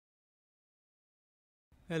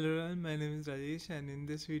Hello everyone, my name is Rajesh and in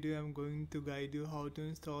this video I'm going to guide you how to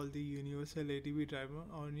install the Universal ADB Driver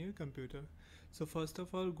on your computer. So first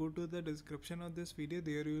of all, go to the description of this video.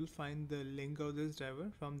 There you will find the link of this driver.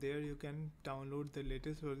 From there you can download the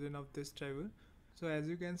latest version of this driver. So as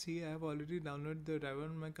you can see, I have already downloaded the driver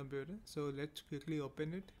on my computer. So let's quickly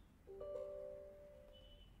open it.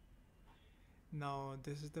 Now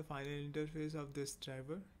this is the final interface of this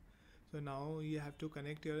driver. So now you have to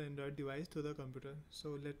connect your Android device to the computer.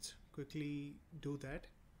 So let's quickly do that.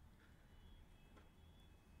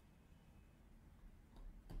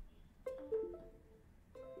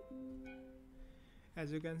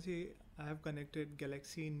 As you can see, I have connected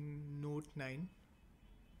Galaxy Note 9.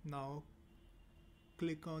 Now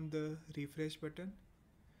click on the refresh button.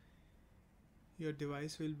 Your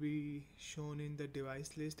device will be shown in the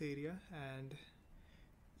device list area and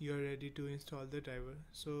you are ready to install the driver.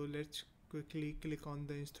 So let's quickly click on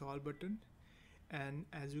the install button, and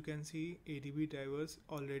as you can see, ADB drivers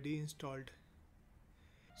already installed.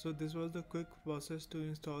 So this was the quick process to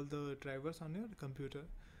install the drivers on your computer.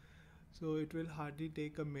 So it will hardly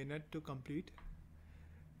take a minute to complete.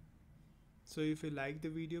 So if you like the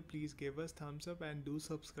video, please give us thumbs up and do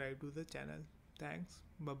subscribe to the channel. Thanks.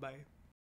 Bye bye.